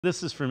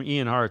This is from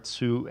Ian Hartz,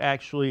 who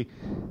actually,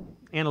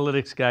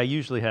 analytics guy,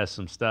 usually has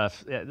some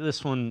stuff.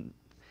 This one,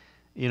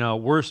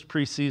 worst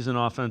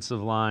preseason offensive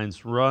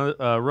lines,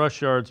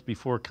 rush yards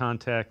before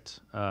contact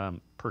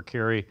per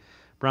carry.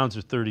 Browns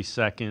are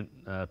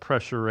 32nd.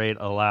 Pressure rate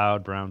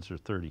allowed, Browns are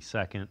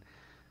 32nd.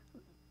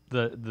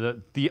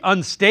 The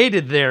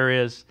unstated there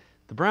is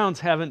the Browns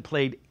haven't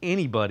played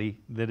anybody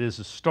that is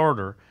a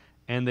starter,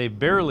 and they've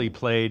barely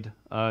played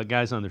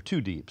guys on their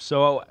two deep.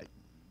 So,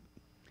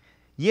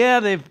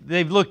 yeah,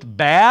 they've looked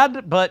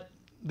bad, but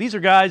these are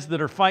guys that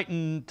are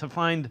fighting to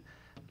find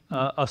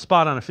a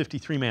spot on a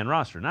 53-man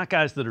roster, not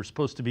guys that are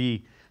supposed to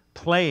be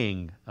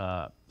playing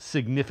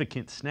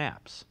significant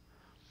snaps.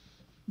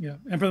 Yeah,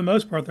 and for the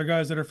most part, they're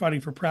guys that are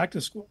fighting for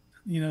practice squad.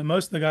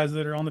 Most of the guys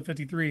that are on the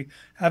 53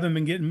 haven't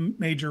been getting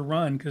major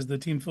run because the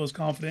team feels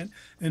confident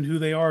in who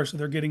they are, so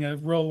they're getting a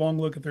real long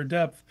look at their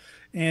depth.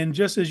 And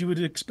just as you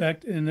would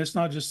expect, and it's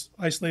not just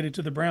isolated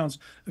to the Browns,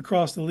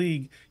 across the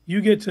league,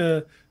 you get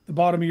to the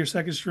bottom of your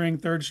second string,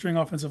 third string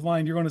offensive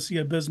line, you're going to see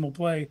abysmal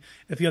play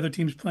if the other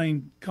team's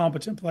playing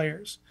competent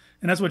players.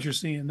 And that's what you're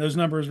seeing. Those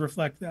numbers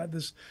reflect that.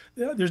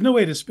 There's no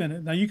way to spin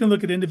it. Now, you can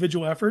look at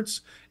individual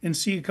efforts and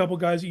see a couple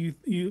guys that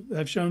you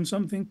have shown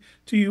something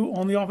to you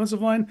on the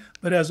offensive line,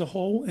 but as a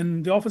whole,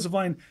 and the offensive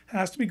line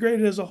has to be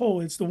graded as a whole.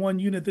 It's the one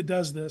unit that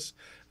does this.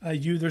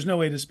 There's no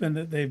way to spin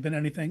that they've been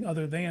anything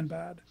other than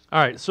bad.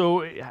 All right,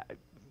 so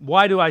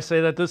why do I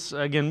say that? This,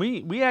 again,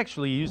 we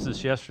actually used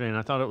this yesterday, and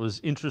I thought it was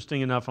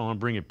interesting enough. I want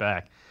to bring it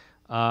back.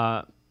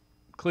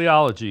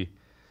 Cleology.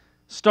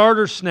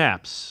 Starter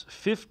snaps,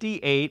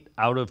 58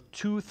 out of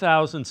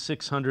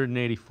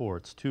 2,684.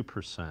 It's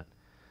 2%.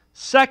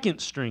 Second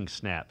string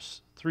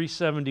snaps,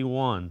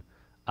 371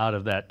 out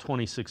of that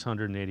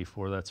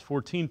 2,684. That's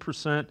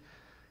 14%.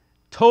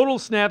 Total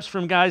snaps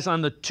from guys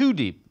on the two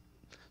deep.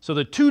 So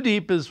the two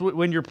deep is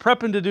when you're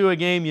prepping to do a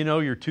game,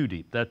 you're two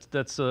deep.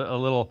 That's a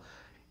little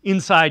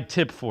inside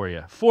tip for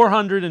you.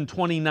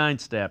 429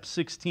 snaps,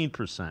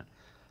 16%.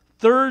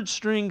 Third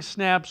string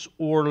snaps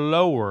or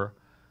lower,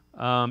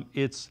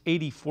 it's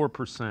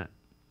 84%.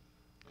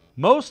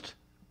 Most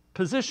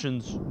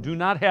positions do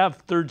not have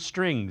third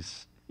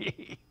strings.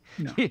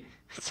 No.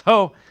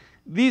 So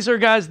these are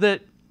guys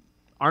that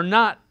are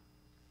not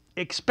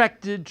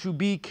expected to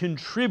be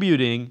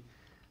contributing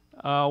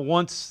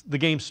once the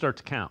games start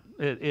to count.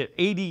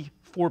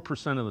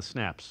 84% of the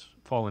snaps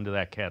fall into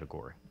that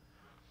category.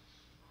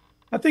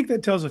 I think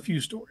that tells a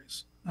few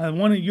stories.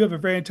 One, you have a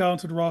very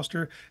talented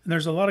roster, and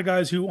there's a lot of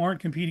guys who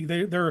aren't competing.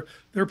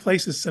 Their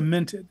place is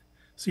cemented,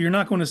 so you're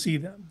not going to see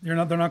them. They're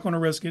not going to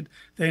risk it.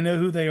 They know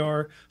who they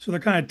are, so they're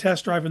kind of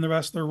test driving the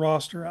rest of their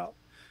roster out.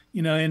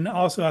 And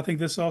also I think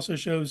this also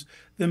shows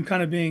them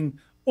kind of being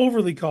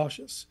overly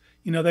cautious.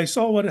 They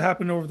saw what had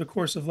happened over the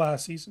course of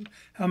last season,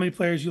 how many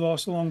players you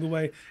lost along the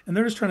way, and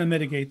they're just trying to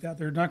mitigate that.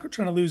 They're not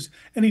trying to lose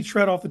any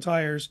tread off the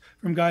tires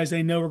from guys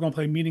they know are going to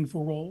play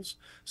meaningful roles.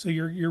 So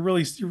you're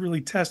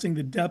really testing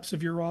the depths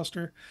of your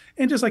roster.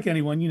 And just like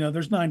anyone,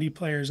 there's 90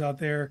 players out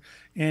there,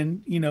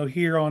 and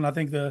here on I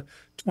think the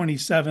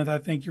 27th, I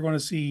think you're going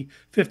to see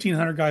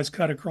 1,500 guys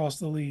cut across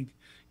the league.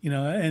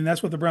 And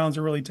that's what the Browns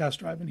are really test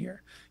driving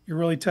here. You're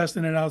really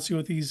testing it out, see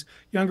what these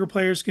younger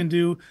players can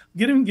do,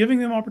 giving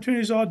them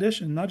opportunities to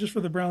audition, not just for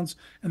the Browns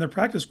and their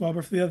practice squad,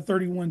 but for the other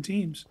 31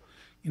 teams.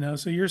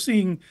 So you're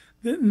seeing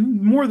that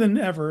more than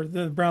ever,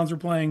 the Browns are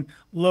playing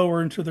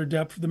lower into their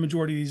depth for the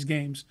majority of these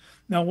games.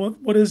 Now,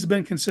 what has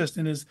been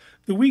consistent is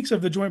the weeks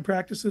of the joint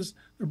practices,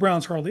 the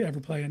Browns hardly ever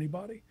play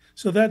anybody.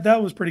 So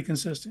that was pretty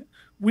consistent.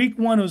 Week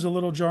 1 was a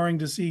little jarring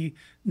to see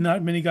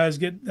not many guys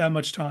get that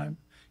much time.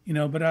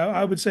 But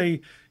I would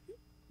say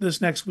this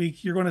next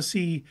week, you're going to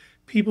see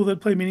people that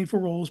play meaningful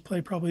roles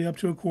play probably up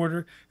to a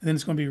quarter, and then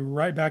it's going to be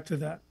right back to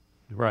that.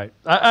 Right.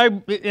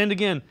 And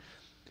again,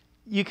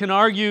 you can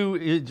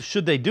argue,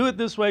 should they do it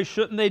this way?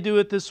 Shouldn't they do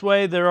it this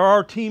way? There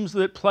are teams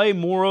that play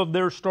more of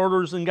their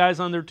starters than guys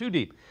on their two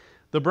deep.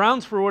 The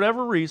Browns, for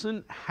whatever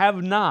reason,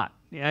 have not.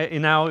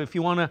 Now, if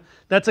you want to,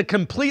 that's a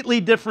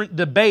completely different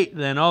debate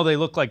than, they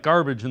look like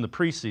garbage in the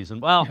preseason.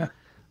 Well, yeah.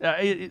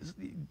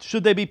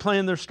 Should they be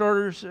playing their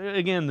starters?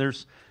 Again,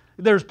 there's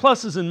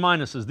pluses and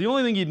minuses. The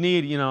only thing you'd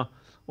need,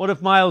 what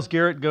if Myles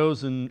Garrett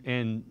goes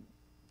and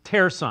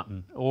tears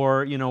something,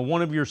 or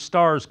one of your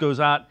stars goes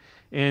out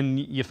and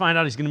you find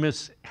out he's going to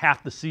miss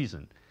half the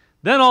season?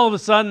 Then all of a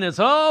sudden it's,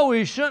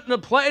 we shouldn't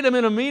have played him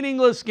in a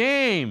meaningless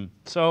game.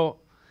 So,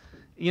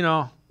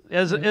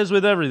 as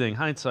with everything,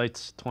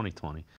 hindsight's 20/20.